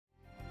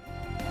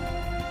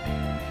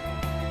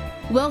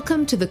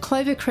Welcome to the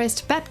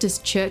Clovercrest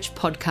Baptist Church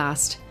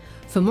podcast.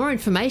 For more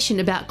information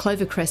about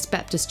Clovercrest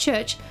Baptist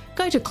Church,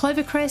 go to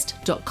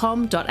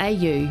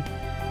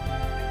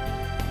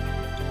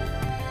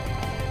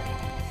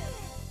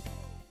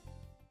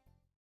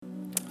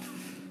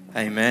clovercrest.com.au.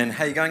 Amen.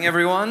 How you going,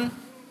 everyone?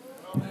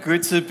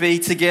 Good to be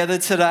together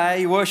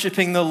today,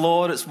 worshipping the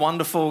Lord. It's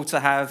wonderful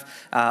to have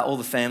all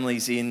the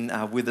families in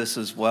with us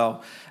as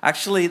well.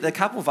 Actually, the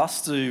Couple of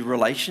Us Do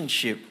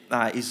relationship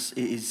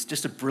is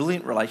just a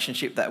brilliant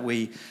relationship that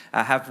we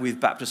have with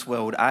Baptist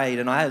World Aid.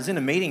 And I was in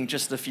a meeting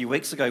just a few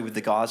weeks ago with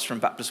the guys from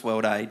Baptist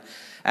World Aid,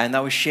 and they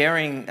were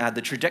sharing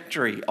the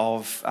trajectory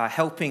of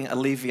helping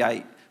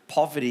alleviate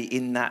poverty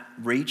in that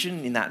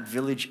region, in that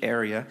village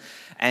area,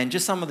 and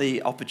just some of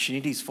the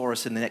opportunities for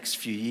us in the next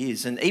few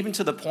years. And even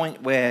to the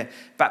point where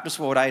Baptist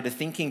World Aid are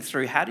thinking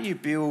through how do you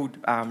build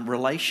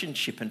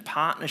relationship and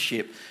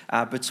partnership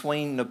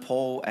between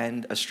Nepal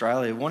and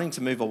Australia, wanting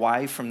to move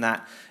away from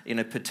that,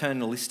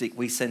 paternalistic,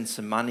 we send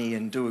some money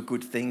and do a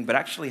good thing, but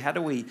actually how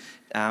do we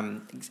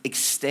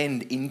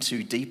extend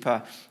into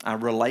deeper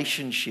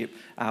relationship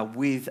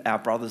with our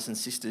brothers and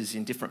sisters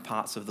in different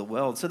parts of the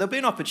world. So there'll be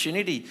an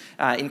opportunity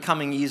in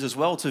coming years as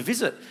well to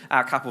visit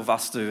our Couple of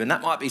Us Do, and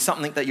that might be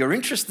something that you're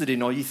interested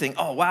in, or you think,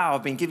 oh wow,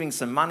 I've been giving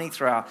some money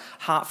through our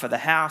Heart for the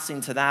House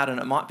into that, and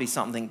it might be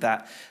something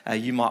that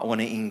you might want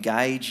to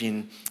engage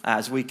in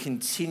as we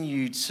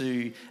continue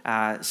to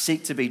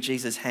seek to be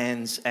Jesus'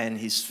 hands and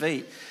his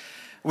feet.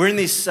 We're in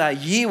this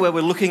year where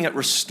we're looking at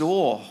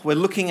restore. We're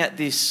looking at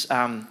this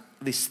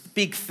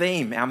big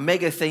theme. Our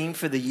mega theme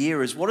for the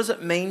year is, what does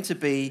it mean to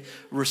be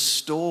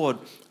restored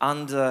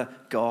under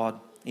God?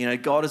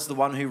 God is the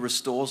one who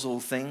restores all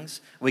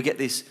things. We get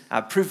this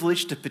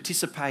privilege to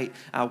participate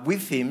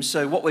with him.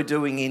 So what we're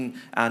doing in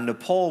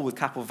Nepal with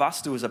Couple of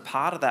Us Do is a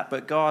part of that.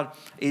 But God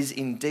is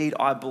indeed,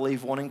 I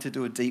believe, wanting to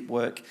do a deep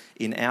work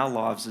in our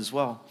lives as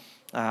well.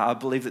 I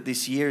believe that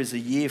this year is a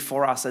year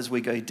for us as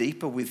we go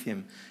deeper with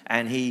him.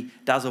 And he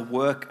does a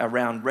work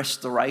around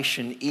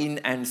restoration in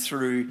and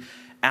through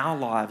our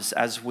lives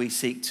as we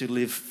seek to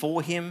live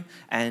for him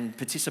and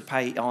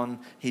participate on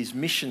his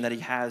mission that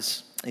he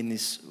has in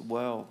this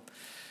world.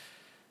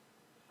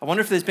 I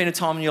wonder if there's been a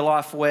time in your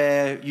life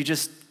where you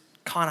just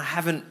kind of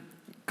haven't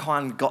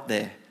got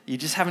there. You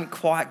just haven't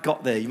quite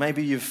got there.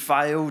 Maybe you've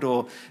failed,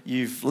 or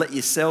you've let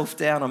yourself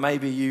down, or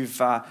maybe you've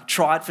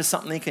tried for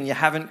something and you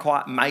haven't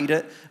quite made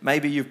it.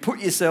 Maybe you've put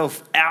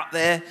yourself out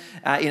there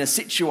in a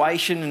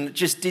situation and it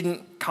just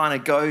didn't kind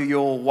of go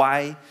your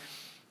way.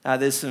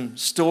 There's some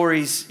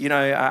stories,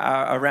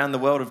 around the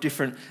world of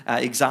different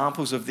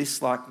examples of this.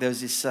 Like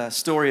there's this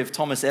story of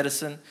Thomas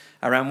Edison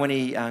around when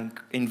he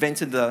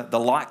invented the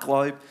light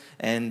globe,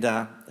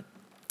 and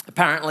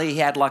apparently he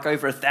had like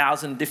over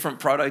 1,000 different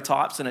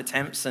prototypes and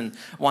attempts. And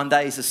one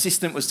day his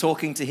assistant was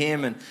talking to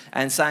him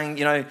and saying,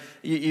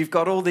 you've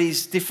got all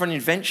these different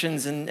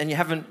inventions and you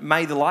haven't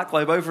made the light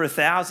globe, over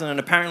 1,000. And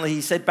apparently he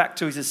said back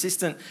to his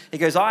assistant, he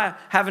goes, I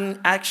haven't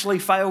actually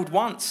failed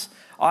once.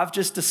 I've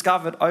just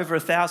discovered over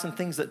 1,000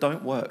 things that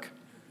don't work.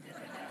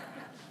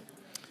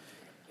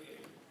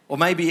 Or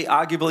maybe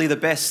arguably the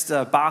best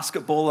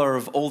basketballer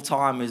of all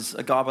time is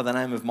a guy by the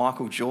name of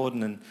Michael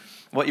Jordan. And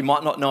what you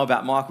might not know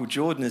about Michael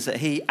Jordan is that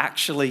he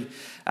actually,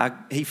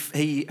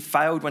 he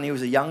failed when he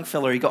was a young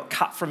fella. He got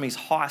cut from his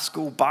high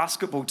school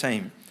basketball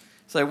team.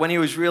 So when he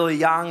was really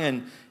young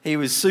and he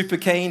was super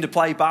keen to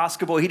play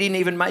basketball, he didn't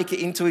even make it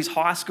into his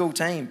high school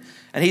team.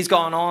 And he's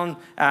gone on,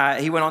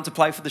 he went on to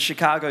play for the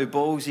Chicago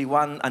Bulls. He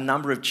won a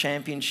number of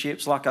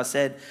championships, like I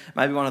said,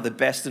 maybe one of the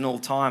best in all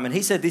time. And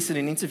he said this in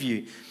an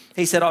interview.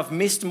 He said, I've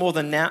missed more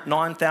than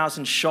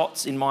 9,000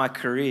 shots in my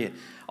career.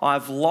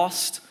 I've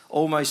lost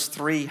almost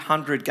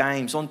 300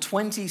 games. On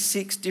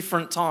 26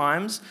 different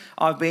times,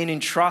 I've been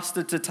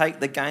entrusted to take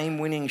the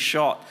game-winning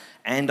shot,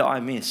 and I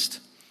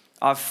missed.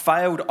 I've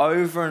failed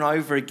over and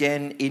over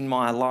again in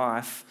my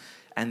life,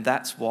 and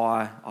that's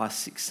why I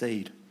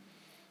succeed.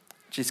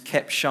 Just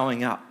kept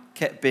showing up,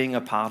 kept being a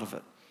part of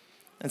it.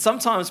 And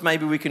sometimes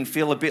maybe we can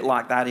feel a bit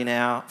like that in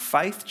our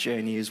faith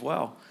journey as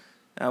well.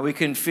 We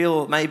can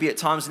feel maybe at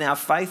times in our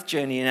faith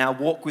journey, in our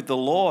walk with the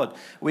Lord,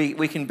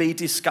 we can be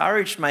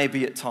discouraged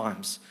maybe at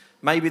times.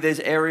 Maybe there's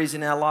areas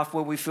in our life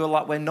where we feel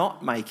like we're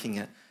not making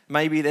it.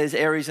 Maybe there's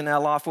areas in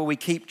our life where we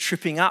keep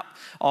tripping up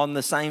on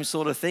the same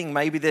sort of thing.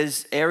 Maybe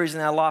there's areas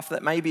in our life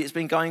that maybe it's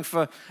been going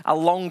for a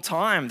long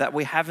time that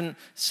we haven't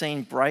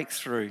seen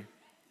breakthrough.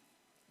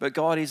 But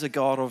God is a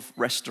God of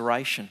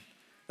restoration.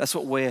 That's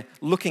what we're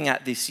looking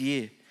at this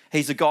year.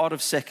 He's a God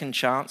of second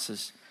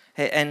chances.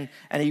 And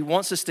he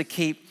wants us to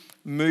keep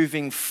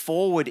moving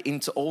forward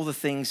into all the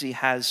things he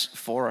has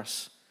for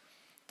us.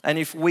 And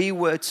if we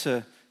were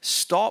to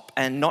stop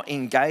and not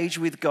engage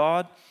with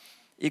God,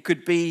 it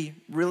could be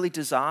really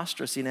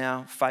disastrous in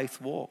our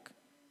faith walk.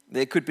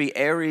 There could be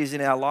areas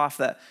in our life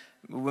that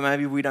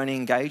maybe we don't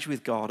engage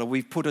with God, or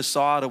we put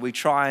aside, or we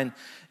try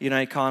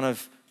and, kind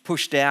of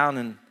push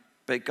down.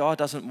 But God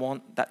doesn't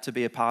want that to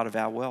be a part of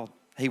our world.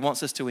 He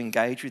wants us to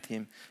engage with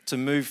him, to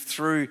move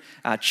through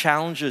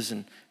challenges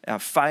and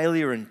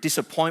failure and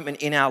disappointment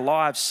in our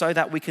lives so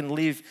that we can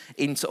live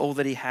into all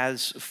that he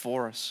has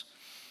for us.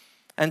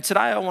 And today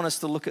I want us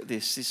to look at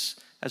this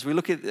as we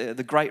look at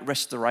the great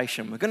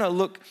restoration. We're going to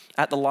look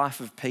at the life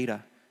of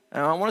Peter.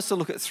 And I want us to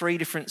look at 3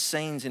 different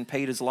scenes in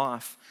Peter's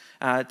life.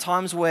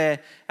 Times where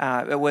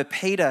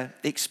Peter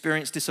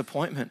experienced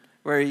disappointment,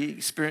 where he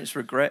experienced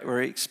regret,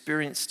 where he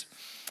experienced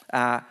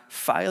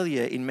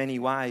failure in many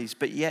ways,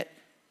 but yet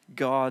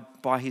God,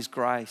 by his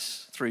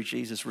grace through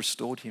Jesus,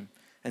 restored him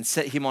and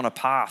set him on a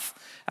path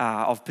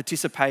of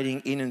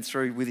participating in and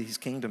through with his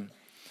kingdom.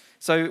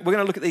 So we're going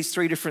to look at these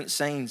 3 different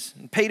scenes.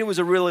 Peter was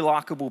a really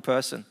likable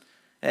person.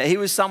 He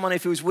was someone,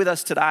 if he was with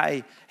us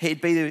today,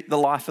 he'd be the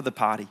life of the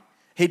party.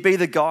 He'd be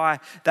the guy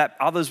that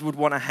others would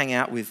want to hang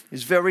out with. He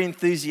was very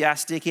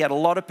enthusiastic. He had a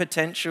lot of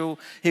potential.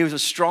 He was a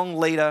strong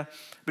leader,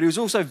 but he was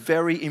also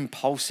very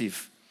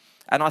impulsive.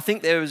 And I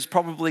think there was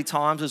probably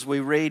times as we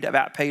read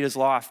about Peter's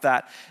life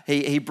that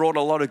he brought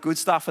a lot of good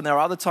stuff, and there are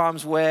other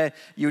times where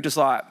you were just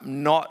like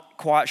not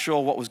quite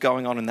sure what was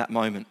going on in that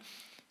moment.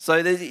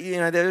 So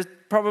there's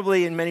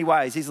probably in many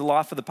ways he's the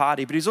life of the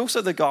party, but he's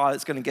also the guy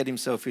that's going to get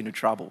himself into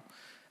trouble.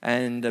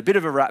 And a bit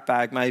of a rat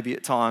bag maybe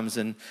at times,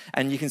 and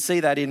you can see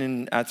that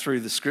in and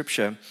through the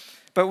scripture.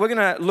 But we're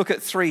going to look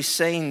at 3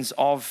 scenes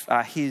of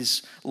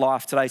his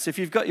life today. So if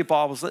you've got your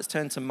Bibles, let's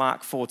turn to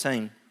Mark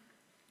 14.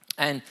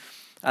 And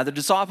the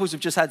disciples have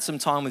just had some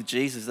time with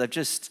Jesus. They've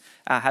just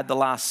had the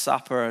Last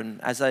Supper,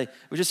 and as they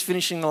were just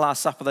finishing the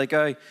Last Supper, they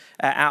go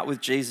out with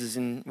Jesus,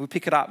 and we'll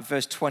pick it up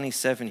verse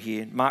 27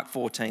 here, Mark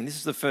 14. This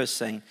is the first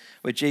scene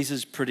where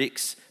Jesus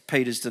predicts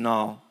Peter's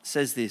denial. It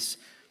says this.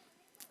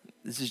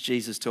 This is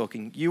Jesus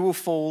talking. You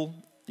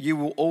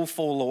will all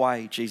fall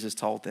away, Jesus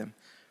told them.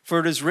 For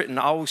it is written,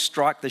 I will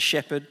strike the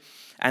shepherd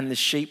and the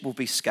sheep will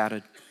be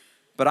scattered.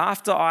 But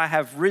after I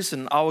have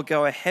risen, I will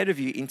go ahead of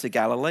you into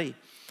Galilee.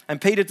 And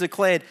Peter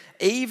declared,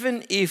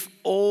 even if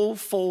all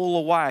fall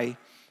away,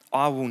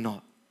 I will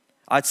not.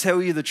 I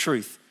tell you the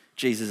truth,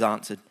 Jesus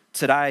answered.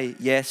 Today,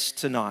 yes,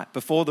 tonight,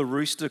 before the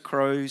rooster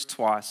crows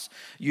twice,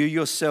 you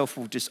yourself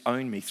will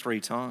disown me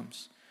 3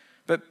 times.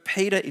 But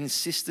Peter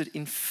insisted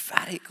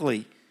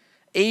emphatically,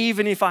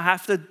 even if I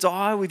have to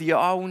die with you,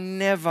 I will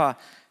never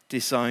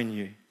disown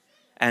you.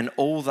 And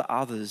all the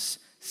others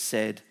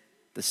said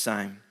the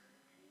same.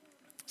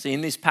 See, in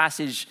this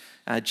passage,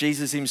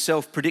 Jesus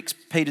himself predicts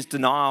Peter's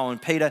denial,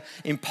 and Peter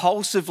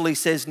impulsively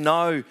says,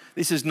 no,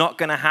 this is not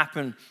going to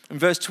happen. In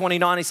verse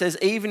 29, he says,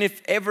 even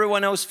if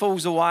everyone else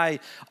falls away,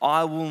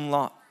 I will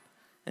not.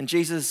 And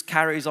Jesus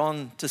carries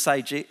on to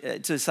say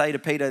to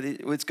Peter,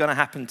 it's going to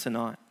happen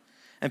tonight.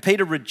 And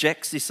Peter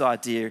rejects this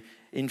idea,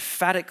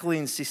 emphatically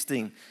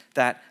insisting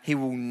that he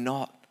will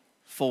not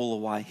fall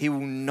away. He will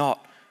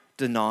not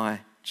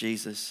deny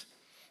Jesus.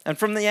 And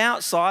from the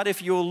outside,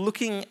 if you're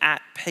looking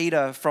at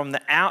Peter from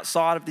the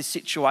outside of this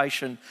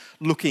situation,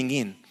 looking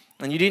in,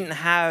 and you didn't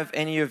have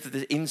any of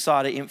the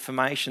insider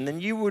information,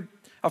 then you would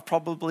have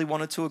probably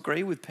wanted to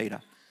agree with Peter.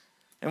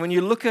 And when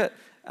you look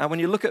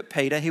at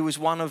Peter, he was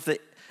one of the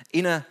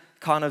inner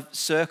kind of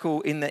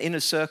circle, in the inner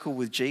circle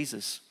with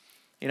Jesus.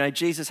 You know,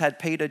 Jesus had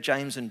Peter,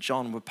 James, and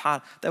John.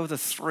 They were the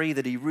 3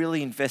 that he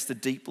really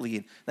invested deeply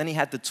in. Then he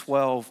had the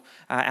 12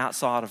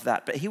 outside of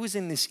that. But he was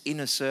in this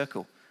inner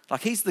circle.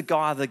 Like he's the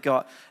guy that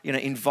got,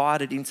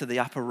 invited into the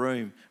upper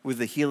room with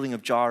the healing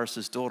of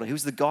Jairus' daughter. He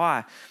was the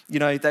guy,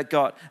 that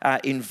got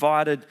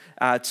invited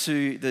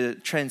to the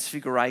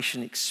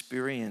transfiguration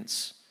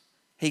experience.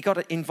 He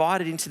got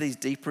invited into these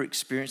deeper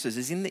experiences.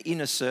 He's in the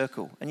inner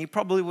circle. And you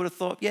probably would have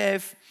thought,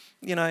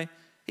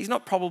 he's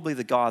not probably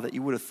the guy that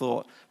you would have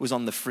thought was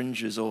on the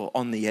fringes or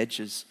on the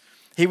edges.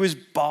 He was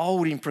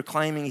bold in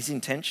proclaiming his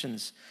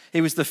intentions.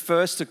 He was the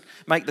first to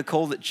make the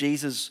call that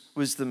Jesus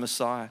was the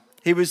Messiah.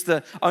 He was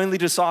the only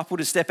disciple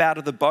to step out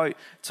of the boat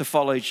to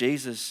follow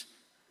Jesus.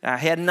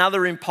 He had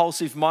another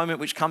impulsive moment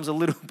which comes a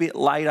little bit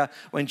later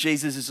when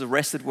Jesus is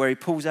arrested, where he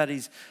pulls out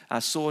his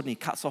sword and he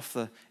cuts off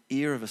the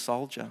ear of a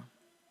soldier.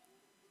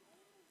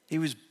 He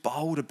was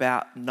bold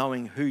about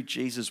knowing who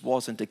Jesus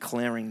was and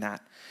declaring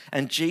that.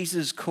 And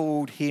Jesus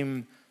called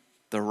him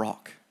the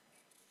rock.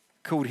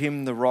 Called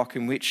him the rock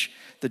in which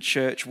the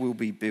church will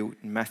be built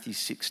in Matthew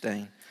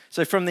 16.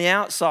 So from the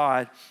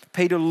outside,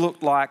 Peter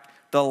looked like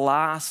the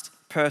last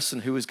person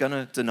who was going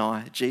to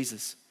deny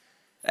Jesus.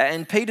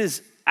 And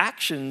Peter's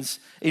actions,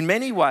 in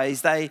many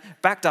ways, they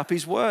backed up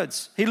his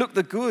words. He looked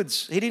the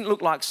goods. He didn't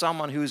look like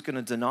someone who was going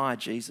to deny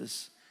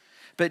Jesus.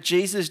 But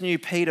Jesus knew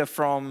Peter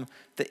from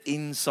the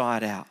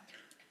inside out,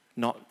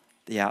 not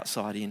the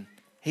outside in.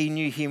 He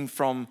knew him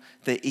from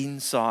the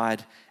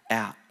inside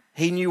out.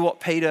 He knew what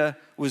Peter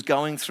was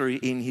going through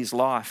in his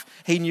life.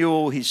 He knew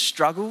all his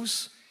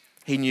struggles.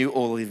 He knew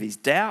all of his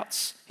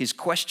doubts, his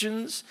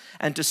questions.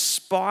 And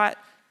despite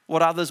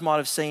what others might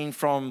have seen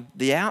from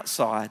the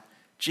outside,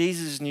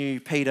 Jesus knew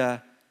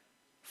Peter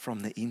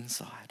from the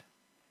inside.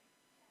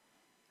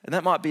 And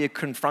that might be a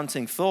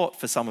confronting thought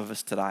for some of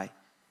us today.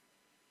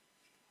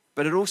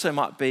 But it also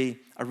might be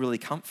a really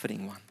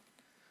comforting one,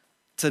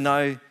 to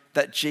know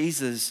that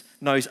Jesus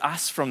knows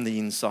us from the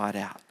inside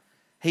out.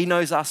 He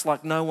knows us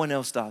like no one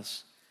else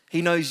does.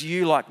 He knows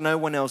you like no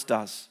one else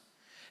does.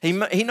 He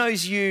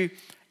knows you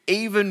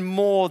even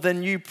more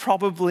than you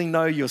probably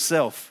know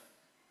yourself.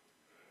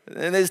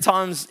 And there's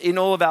times in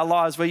all of our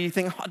lives where you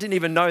think, I didn't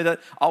even know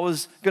that I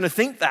was going to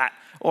think that,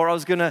 or I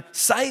was going to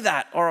say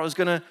that, or I was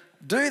going to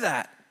do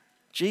that.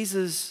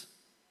 Jesus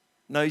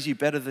knows you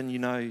better than you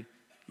know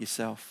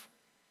yourself.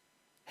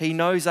 He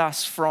knows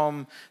us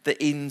from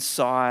the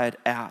inside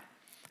out.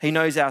 He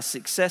knows our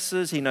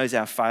successes. He knows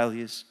our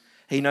failures.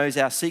 He knows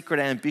our secret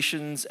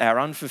ambitions, our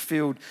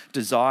unfulfilled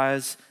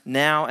desires,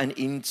 now and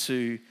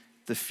into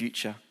the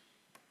future.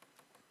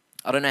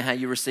 I don't know how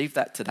you received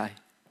that today.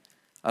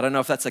 I don't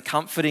know if that's a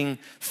comforting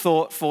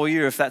thought for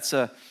you, or if that's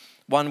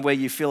one where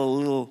you feel a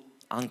little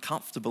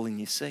uncomfortable in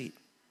your seat.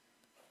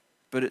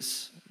 But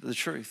it's the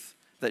truth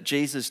that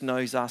Jesus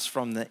knows us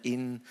from the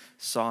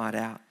inside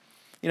out.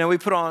 You know, we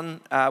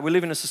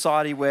live in a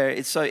society where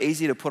it's so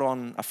easy to put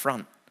on a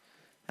front.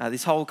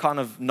 This whole kind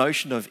of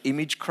notion of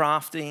image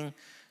crafting,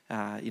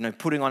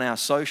 putting on our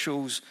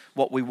socials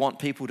what we want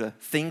people to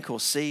think or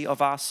see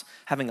of us,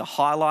 having a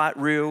highlight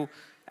reel,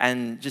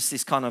 and just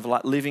this kind of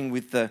like living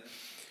with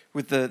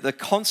the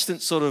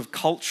constant sort of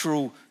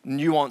cultural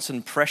nuance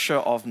and pressure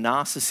of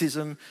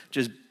narcissism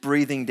just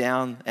breathing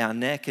down our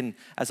neck. And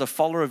as a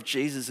follower of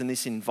Jesus in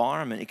this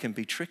environment, it can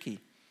be tricky.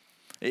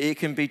 It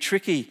can be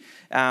tricky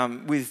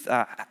with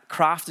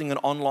crafting an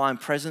online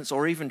presence,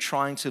 or even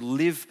trying to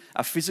live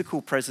a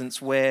physical presence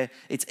where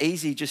it's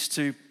easy just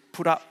to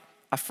put up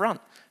a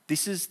front.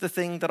 This is the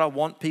thing that I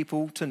want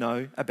people to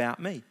know about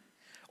me.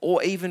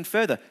 Or even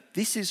further,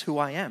 this is who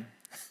I am,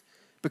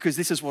 because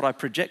this is what I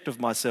project of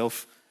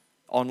myself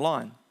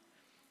online.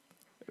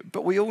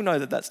 But we all know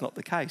that that's not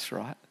the case,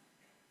 right?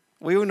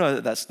 We all know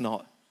that that's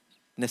not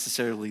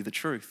necessarily the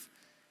truth.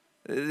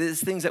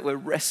 There's things that we're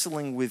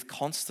wrestling with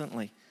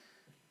constantly.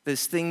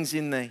 There's things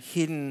in the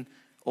hidden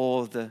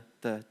or the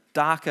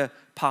darker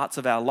parts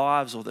of our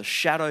lives, or the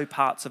shadow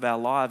parts of our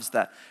lives,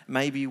 that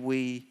maybe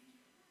we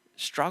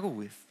struggle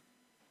with.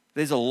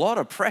 There's a lot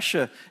of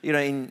pressure,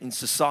 in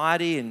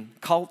society and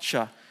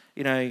culture,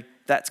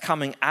 that's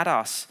coming at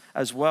us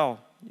as well.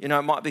 It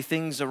might be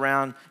things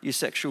around your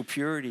sexual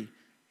purity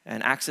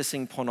and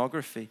accessing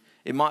pornography.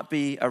 It might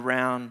be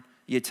around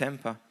your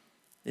temper.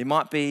 It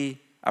might be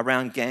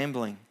around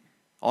gambling,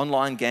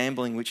 online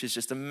gambling, which is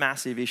just a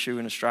massive issue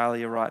in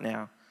Australia right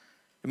now.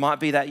 It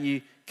might be that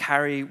you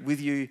carry with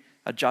you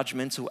a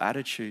judgmental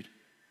attitude.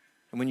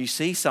 And when you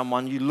see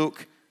someone, you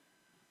look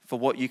for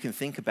what you can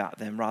think about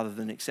them rather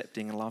than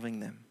accepting and loving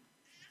them.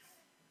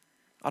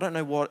 I don't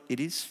know what it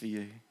is for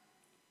you.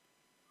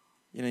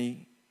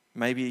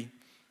 Maybe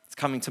it's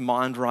coming to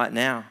mind right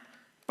now,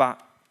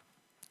 but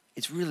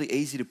it's really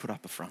easy to put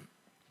up a front.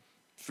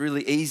 It's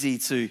really easy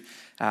to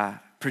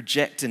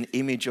project an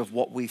image of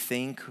what we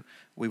think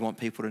we want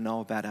people to know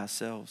about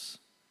ourselves.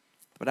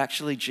 But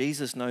actually,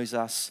 Jesus knows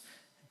us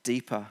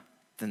deeper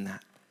than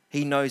that.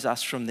 He knows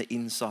us from the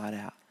inside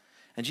out.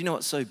 And do you know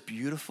what's so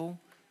beautiful?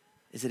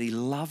 Is that he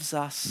loves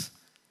us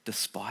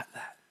despite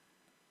that.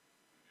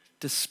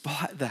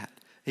 Despite that,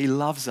 he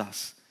loves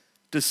us.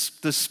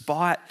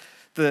 Despite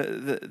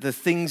the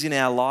things in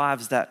our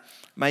lives that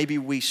maybe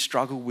we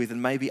struggle with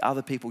and maybe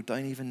other people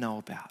don't even know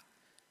about.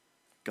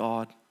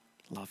 God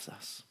loves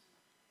us.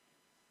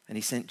 And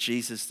he sent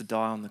Jesus to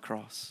die on the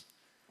cross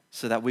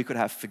so that we could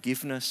have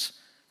forgiveness,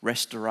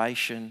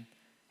 restoration,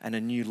 and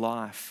a new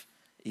life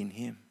in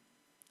him.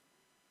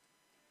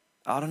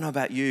 I don't know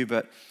about you,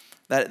 but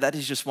that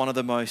is just one of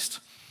the most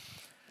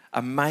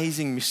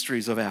amazing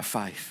mysteries of our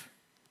faith,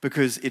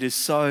 because it is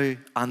so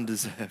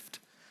undeserved.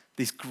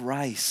 This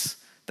grace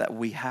that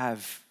we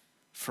have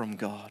from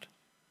God.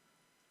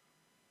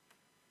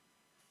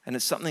 And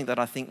it's something that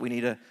I think we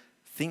need to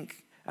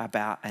think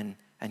about and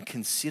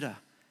consider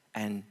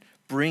and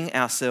bring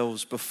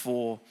ourselves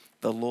before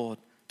the Lord,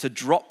 to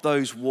drop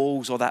those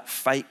walls or that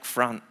fake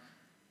front,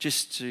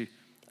 just to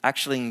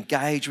actually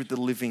engage with the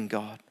living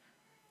God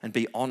and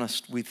be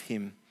honest with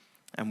him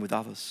and with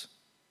others.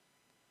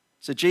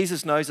 So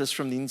Jesus knows us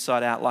from the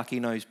inside out like he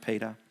knows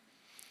Peter.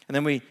 And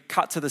then we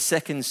cut to the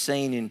second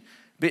scene in a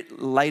bit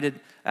later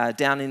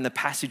down in the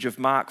passage of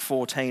Mark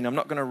 14. I'm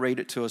not going to read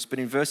it to us, but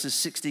in verses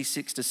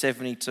 66 to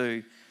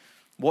 72,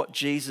 what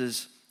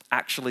Jesus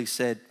actually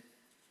said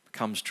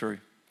comes true.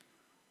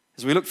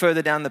 As we look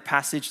further down the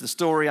passage, the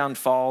story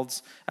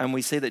unfolds and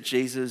we see that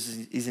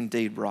Jesus is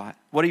indeed right.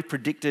 What he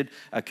predicted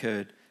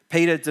occurred.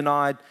 Peter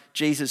denied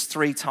Jesus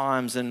 3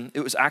 times, and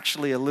it was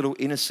actually a little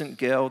innocent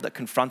girl that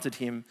confronted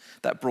him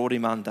that brought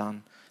him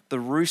undone. The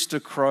rooster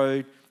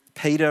crowed,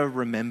 Peter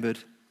remembered,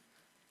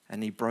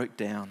 and he broke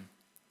down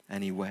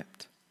and he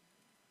wept.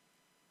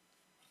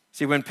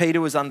 See, when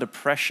Peter was under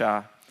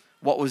pressure,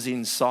 what was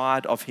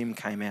inside of him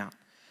came out.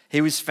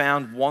 He was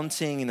found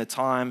wanting in a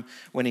time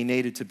when he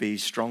needed to be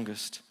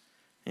strongest.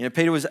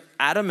 Peter was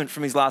adamant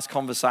from his last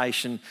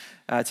conversation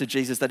to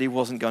Jesus that he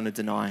wasn't going to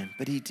deny him,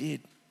 but he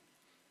did.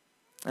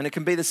 And it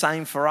can be the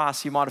same for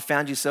us. You might have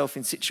found yourself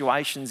in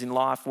situations in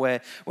life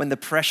where when the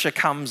pressure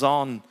comes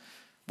on,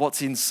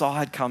 what's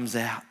inside comes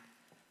out.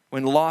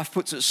 When life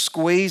puts a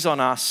squeeze on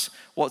us,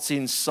 what's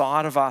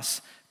inside of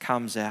us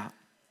comes out.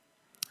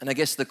 And I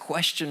guess the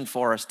question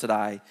for us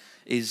today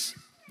is,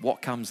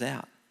 what comes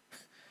out?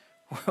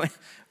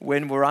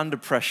 When we're under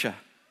pressure,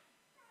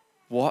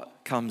 what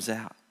comes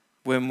out?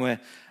 When we're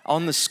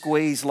on the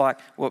squeeze like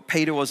what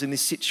Peter was in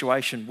this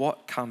situation,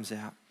 what comes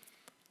out?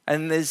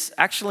 And there's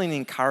actually an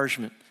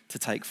encouragement to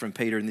take from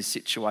Peter in this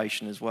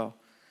situation as well.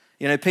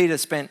 You know, Peter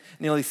spent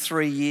nearly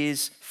 3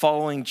 years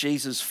following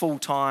Jesus full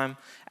time,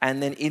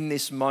 and then in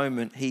this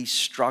moment, he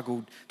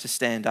struggled to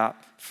stand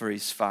up for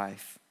his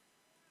faith.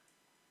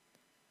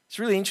 It's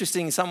really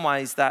interesting in some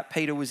ways that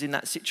Peter was in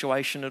that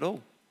situation at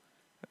all,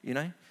 you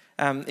know.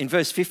 In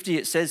verse 50,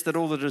 it says that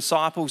all the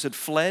disciples had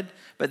fled,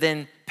 but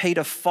then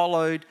Peter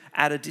followed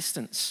at a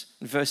distance.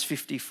 In verse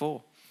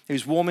 54, he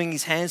was warming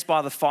his hands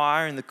by the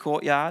fire in the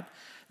courtyard.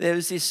 There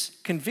was this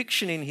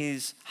conviction in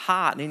his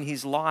heart and in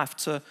his life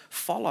to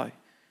follow.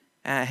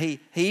 He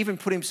even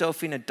put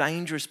himself in a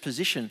dangerous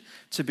position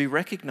to be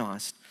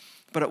recognized.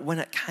 But when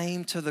it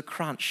came to the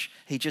crunch,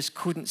 he just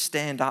couldn't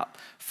stand up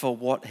for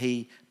what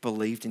he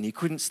believed in. He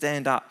couldn't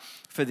stand up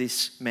for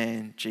this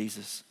man,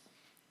 Jesus.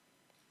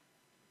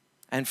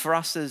 And for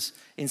us,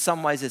 in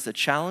some ways, there's a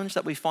challenge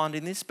that we find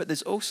in this, but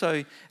there's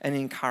also an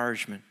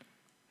encouragement.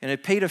 You know,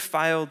 Peter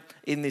failed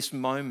in this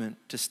moment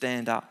to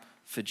stand up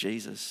for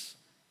Jesus.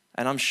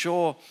 And I'm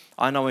sure,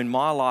 I know in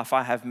my life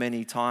I have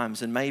many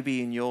times, and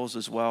maybe in yours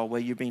as well, where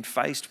you've been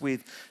faced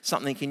with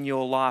something in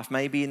your life,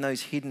 maybe in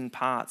those hidden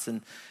parts,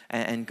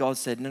 and God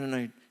said,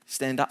 no,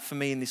 stand up for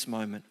me in this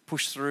moment.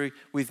 Push through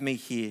with me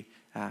here.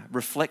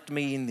 Reflect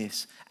me in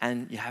this.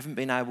 And you haven't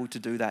been able to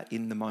do that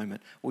in the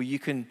moment. Well, you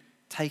can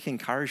take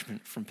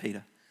encouragement from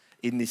Peter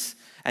in this,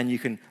 and you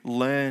can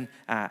learn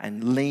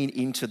and lean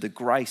into the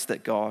grace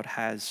that God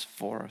has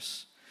for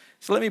us.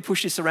 So let me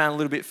push this around a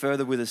little bit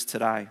further with us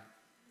today.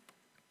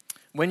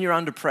 When you're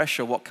under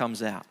pressure, what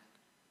comes out?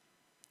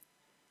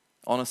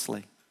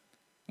 Honestly,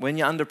 when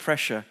you're under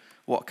pressure,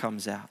 what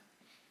comes out?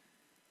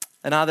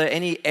 And are there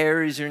any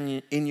areas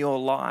in your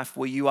life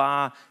where you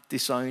are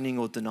disowning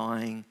or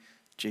denying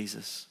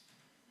Jesus?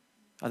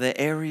 Are there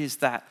areas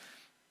that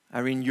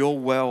are in your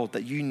world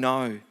that you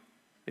know?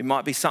 It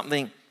might be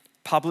something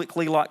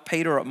publicly like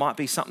Peter, or it might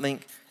be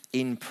something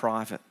in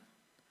private.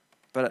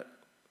 But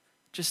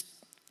just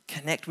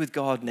connect with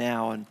God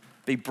now and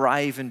be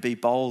brave and be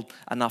bold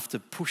enough to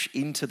push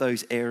into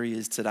those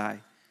areas today.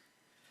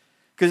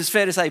 Because it's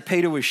fair to say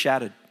Peter was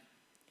shattered.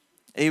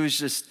 He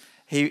was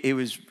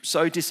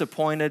so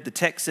disappointed. The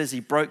text says he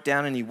broke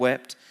down and he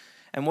wept.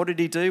 And what did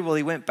he do? Well,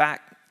 he went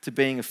back to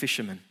being a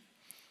fisherman.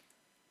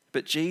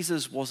 But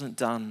Jesus wasn't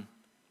done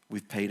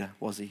with Peter,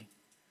 was he?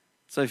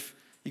 So if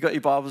you got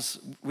your Bibles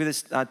with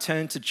us,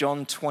 turn to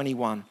John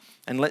 21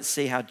 and let's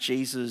see how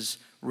Jesus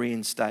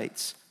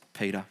reinstates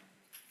Peter.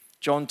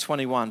 John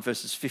 21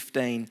 verses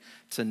 15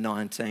 to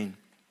 19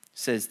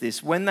 says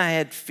this: When they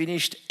had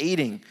finished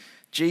eating,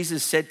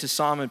 Jesus said to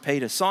Simon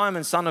Peter,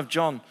 "Simon, son of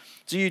John,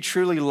 do you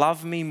truly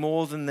love me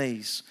more than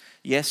these?"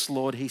 "Yes,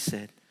 Lord," he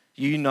said.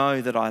 "You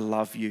know that I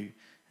love you."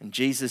 And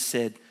Jesus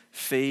said,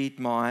 "Feed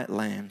my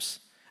lambs."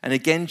 And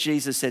again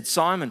Jesus said,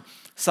 "Simon,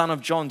 son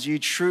of John, do you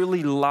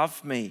truly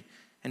love me?"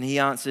 And he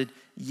answered,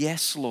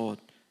 "Yes, Lord,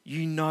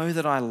 you know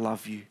that I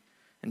love you."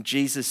 And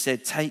Jesus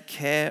said, "Take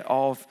care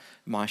of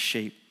my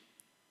sheep."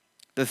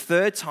 The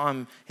third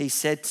time he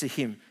said to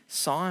him,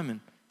 "Simon,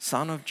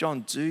 son of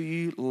John, do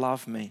you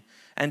love me?"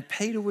 And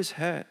Peter was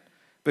hurt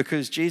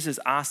because Jesus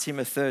asked him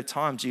a third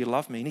time, "Do you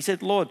love me?" And he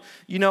said, "Lord,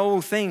 you know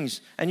all things,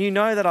 and you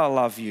know that I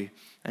love you."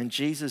 And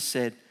Jesus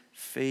said,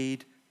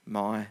 "Feed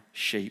my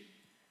sheep."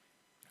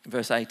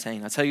 Verse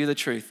 18, I tell you the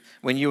truth,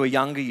 when you were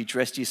younger, you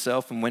dressed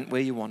yourself and went where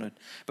you wanted.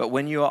 But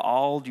when you are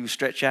old, you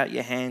stretch out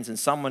your hands and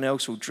someone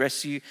else will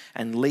dress you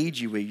and lead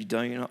you where you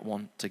do not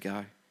want to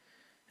go.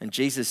 And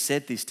Jesus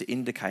said this to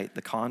indicate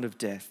the kind of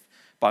death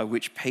by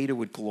which Peter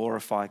would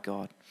glorify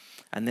God.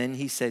 And then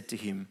he said to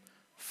him,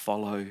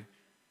 "Follow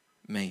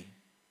me."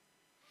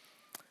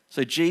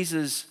 So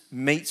Jesus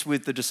meets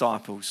with the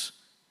disciples.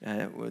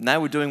 And they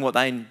were doing what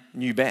they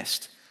knew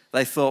best.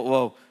 They thought,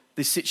 well,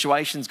 this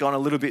situation's gone a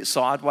little bit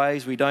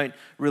sideways. We don't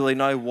really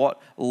know what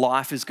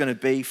life is going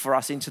to be for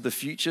us into the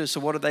future.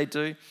 So what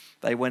did?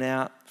 They went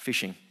out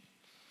fishing.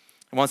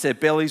 And once their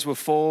bellies were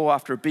full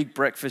after a big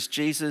breakfast,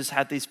 Jesus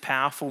had this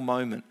powerful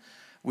moment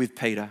with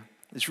Peter.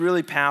 This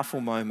really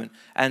powerful moment.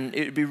 And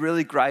it would be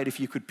really great if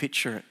you could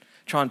picture it.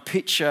 Try and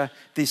picture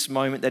this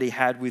moment that he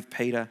had with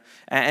Peter.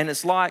 And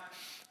it's like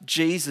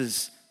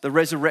Jesus, the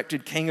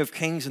resurrected King of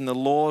Kings and the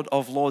Lord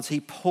of Lords, he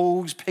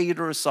pulls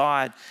Peter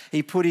aside.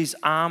 He put his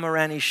arm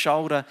around his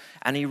shoulder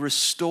and he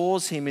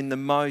restores him in the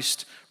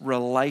most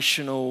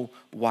relational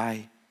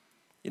way.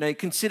 You know,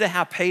 consider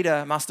how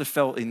Peter must have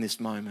felt in this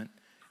moment.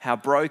 How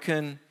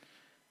broken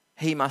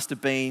he must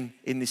have been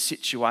in this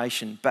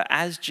situation. But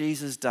as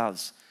Jesus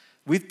does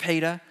with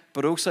Peter,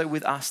 but also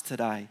with us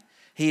today,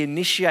 he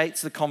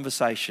initiates the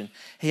conversation.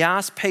 He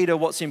asks Peter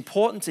what's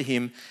important to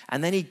him,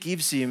 and then he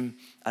gives him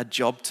a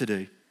job to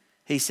do.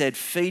 He said,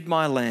 "Feed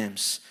my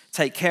lambs,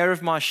 take care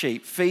of my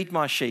sheep, feed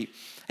my sheep."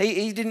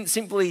 He didn't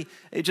simply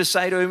just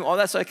say to him, oh,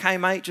 that's okay,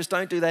 mate, just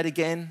don't do that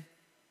again.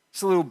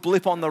 It's a little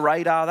blip on the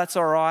radar, that's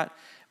all right.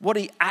 What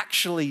he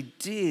actually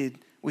did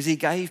was he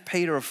gave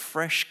Peter a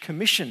fresh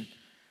commission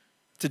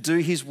to do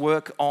his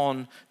work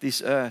on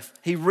this earth.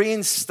 He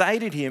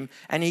reinstated him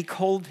and he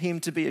called him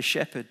to be a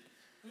shepherd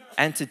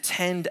and to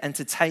tend and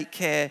to take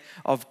care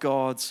of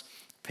God's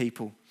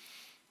people.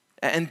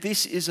 And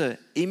this is an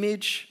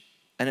image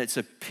and it's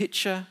a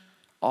picture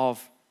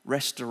of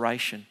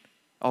restoration,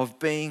 of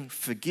being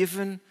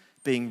forgiven,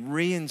 being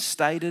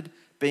reinstated,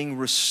 being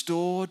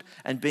restored,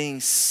 and being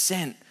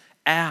sent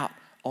out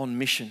on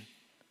mission.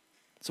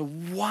 It's a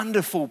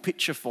wonderful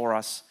picture for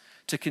us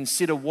to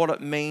consider what it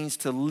means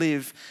to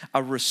live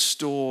a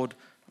restored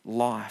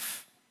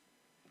life.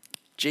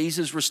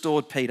 Jesus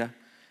restored Peter,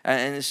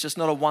 and it's just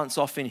not a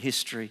once-off in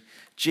history.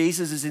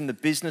 Jesus is in the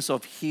business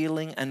of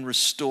healing and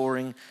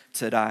restoring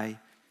today,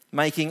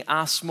 making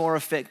us more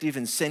effective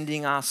and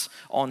sending us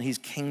on his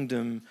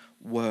kingdom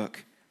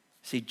work.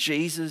 See,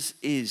 Jesus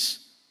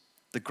is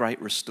the great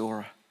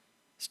restorer.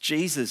 It's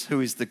Jesus who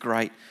is the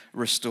great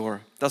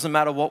restorer. Doesn't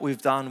matter what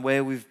we've done,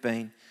 where we've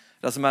been.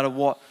 Doesn't matter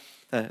what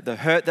the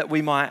hurt that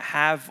we might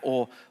have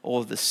or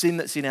the sin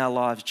that's in our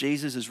lives.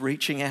 Jesus is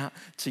reaching out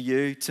to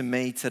you, to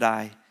me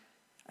today,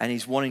 and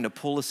he's wanting to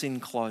pull us in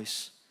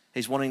close.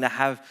 He's wanting to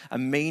have a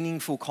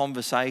meaningful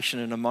conversation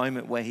in a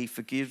moment where he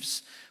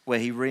forgives, where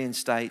he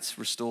reinstates,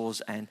 restores,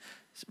 and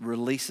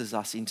releases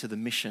us into the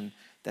mission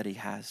that he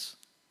has.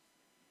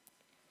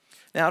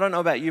 Now, I don't know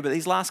about you, but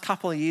these last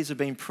couple of years have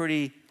been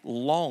pretty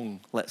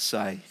long, let's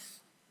say.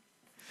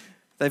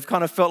 They've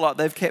kind of felt like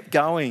they've kept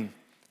going.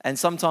 And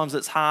sometimes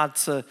it's hard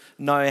to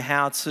know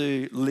how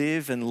to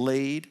live and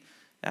lead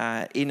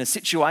in a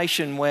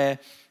situation where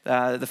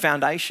the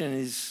foundation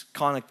is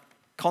kind of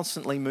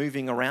constantly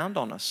moving around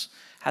on us.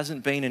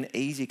 Hasn't been an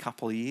easy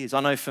couple of years.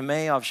 I know for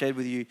me, I've shared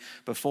with you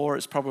before,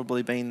 it's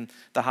probably been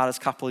the hardest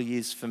couple of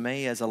years for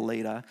me as a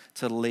leader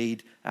to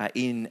lead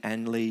in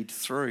and lead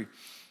through.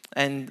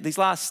 And in this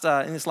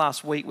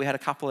last week, we had a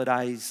couple of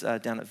days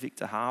down at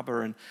Victor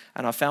Harbour, and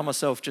I found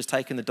myself just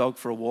taking the dog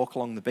for a walk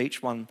along the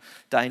beach one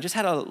day and just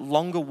had a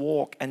longer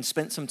walk and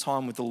spent some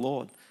time with the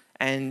Lord.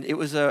 And it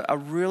was a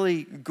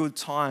really good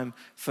time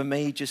for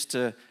me just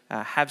to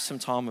have some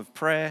time of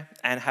prayer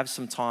and have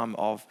some time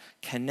of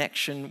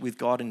connection with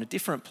God in a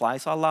different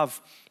place. I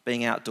love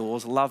being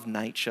outdoors, I love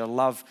nature, I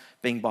love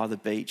being by the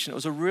beach. And it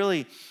was a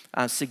really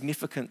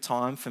significant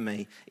time for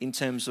me in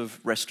terms of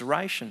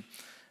restoration.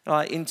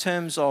 In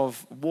terms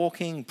of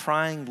walking,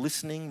 praying,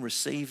 listening,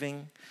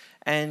 receiving.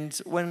 And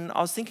when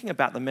I was thinking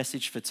about the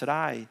message for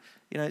today,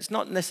 it's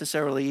not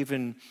necessarily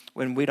even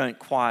when we don't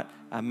quite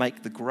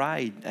make the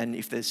grade and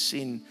if there's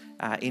sin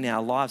in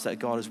our lives that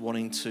God is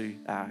wanting to,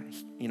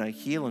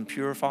 heal and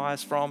purify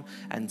us from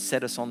and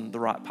set us on the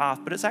right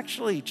path. But it's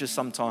actually just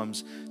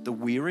sometimes the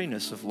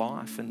weariness of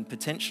life and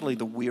potentially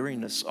the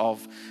weariness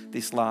of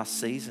this last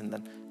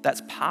season.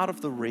 That's part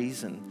of the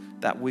reason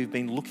that we've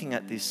been looking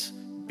at this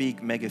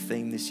big mega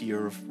theme this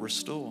year of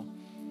restore,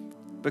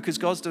 because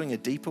God's doing a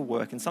deeper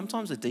work, and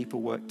sometimes a deeper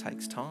work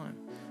takes time.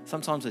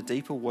 Sometimes a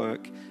deeper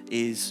work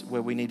is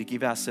where we need to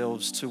give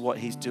ourselves to what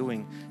he's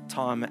doing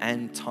time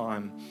and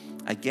time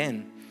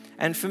again.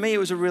 And for me, it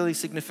was a really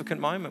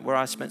significant moment where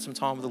I spent some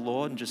time with the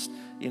Lord and just,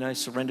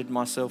 surrendered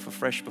myself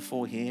afresh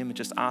before him and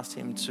just asked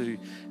him to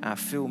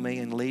fill me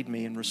and lead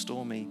me and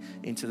restore me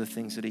into the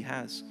things that he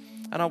has.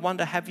 And I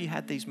wonder, have you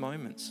had these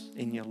moments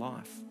in your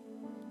life?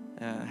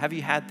 Have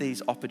you had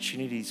these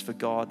opportunities for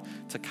God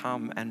to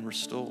come and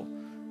restore?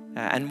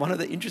 And one of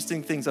the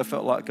interesting things I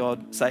felt like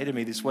God say to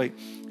me this week,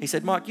 he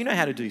said, Mike, you know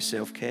how to do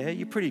self-care.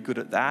 You're pretty good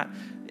at that.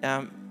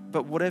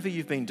 But whatever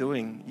you've been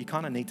doing, you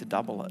kind of need to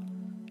double it.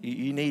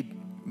 You need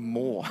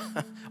more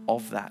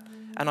of that.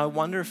 And I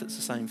wonder if it's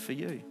the same for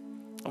you.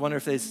 I wonder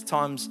if there's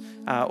times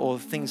or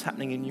things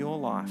happening in your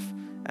life.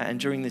 And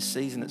during this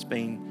season, it's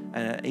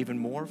been even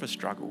more of a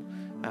struggle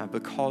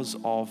because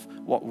of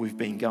what we've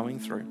been going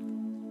through.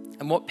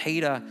 And what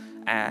Peter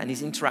and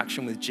his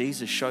interaction with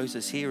Jesus shows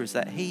us here is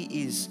that he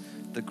is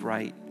the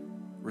great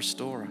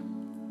restorer.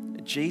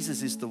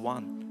 Jesus is the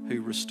one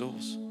who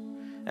restores.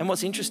 And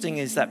what's interesting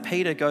is that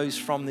Peter goes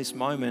from this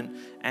moment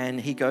and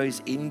he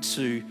goes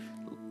into,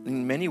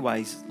 in many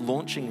ways,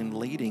 launching and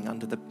leading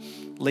under the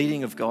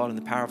leading of God and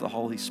the power of the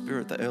Holy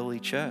Spirit, the early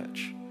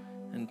church.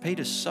 And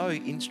Peter's so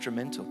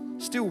instrumental,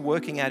 still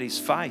working out his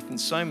faith in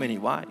so many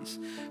ways.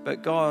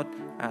 But God,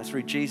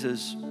 through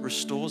Jesus,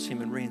 restores him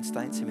and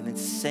reinstates him and then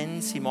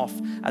sends him off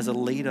as a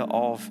leader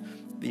of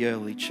the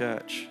early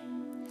church.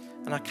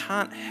 And I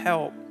can't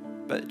help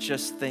but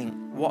just think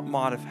what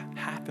might have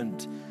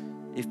happened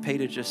if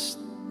Peter just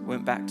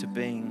went back to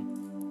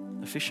being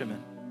a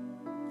fisherman,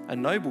 a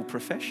noble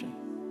profession.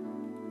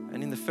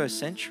 And in the first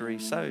century,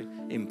 so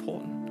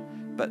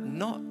important, but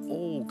not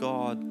all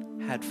God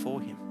had for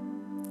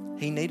him.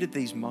 He needed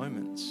these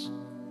moments.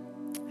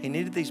 He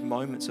needed these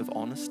moments of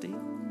honesty.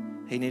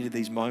 He needed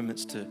these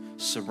moments to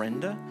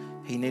surrender.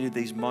 He needed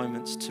these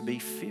moments to be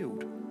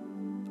filled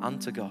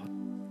unto God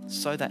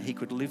so that he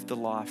could live the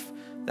life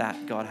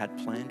that God had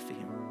planned for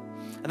him.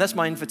 And that's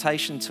my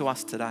invitation to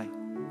us today,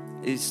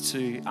 is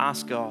to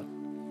ask God,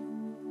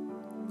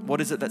 what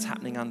is it that's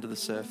happening under the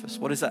surface?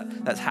 What is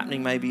that that's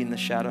happening maybe in the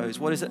shadows?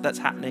 What is it that's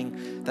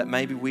happening that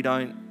maybe we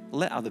don't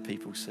let other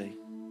people see?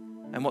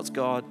 And what's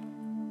God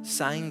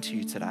saying to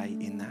you today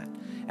in that?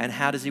 And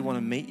how does he want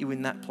to meet you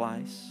in that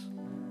place?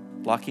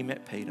 Like he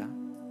met Peter,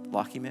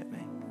 like he met me.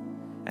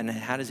 And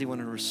how does he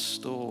want to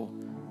restore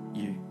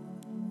you?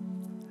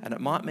 And it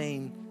might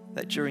mean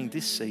that during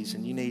this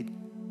season, you need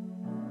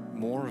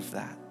more of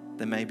that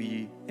than maybe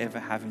you ever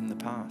have in the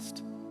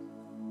past.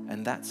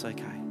 And that's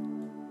okay.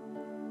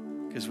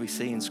 Because we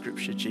see in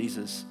Scripture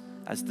Jesus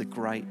as the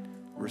great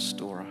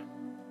restorer.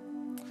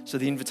 So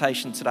the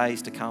invitation today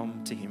is to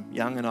come to him,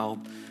 young and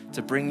old,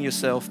 to bring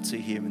yourself to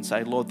him and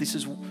say, Lord, this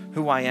is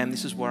who I am,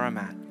 this is where I'm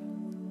at.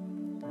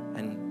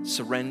 And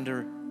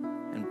surrender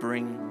and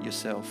bring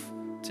yourself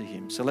to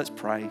him. So let's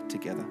pray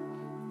together.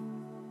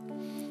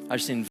 I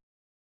just invite